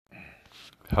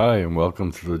Hi, and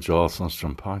welcome to the Joel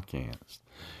Sundstrom podcast.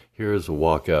 Here's a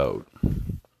walkout.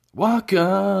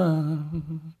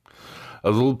 Walkout! A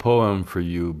little poem for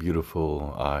you,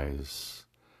 beautiful eyes,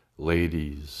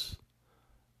 ladies.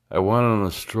 I went on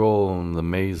a stroll in the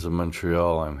maze of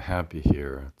Montreal. I'm happy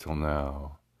here till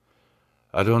now.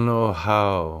 I don't know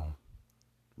how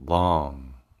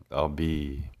long I'll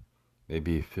be,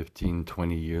 maybe 15,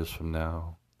 20 years from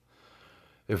now.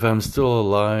 If I'm still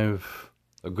alive,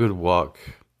 a good walk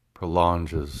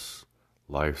prolonges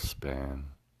lifespan.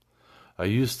 I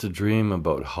used to dream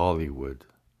about Hollywood.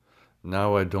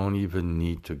 Now I don't even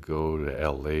need to go to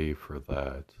LA for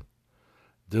that.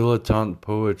 Dilettante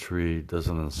poetry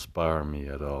doesn't inspire me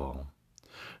at all.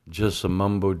 Just a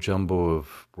mumbo-jumbo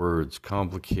of words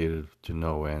complicated to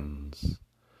no ends.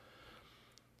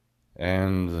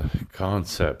 And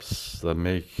concepts that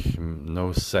make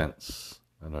no sense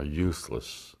and are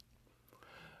useless.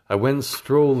 I went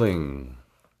strolling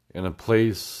in a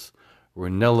place where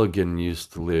Nelligan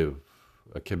used to live,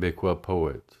 a Quebecois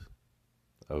poet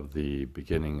of the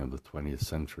beginning of the 20th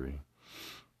century.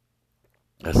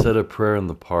 I said a prayer in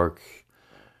the park.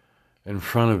 In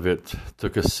front of it,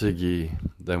 took a ciggy,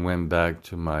 then went back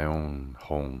to my own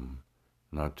home,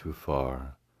 not too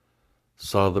far.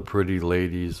 Saw the pretty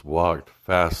ladies, walked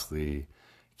fastly,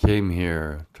 came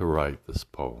here to write this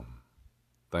poem.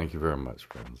 Thank you very much,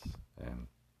 friends, and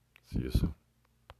see you soon.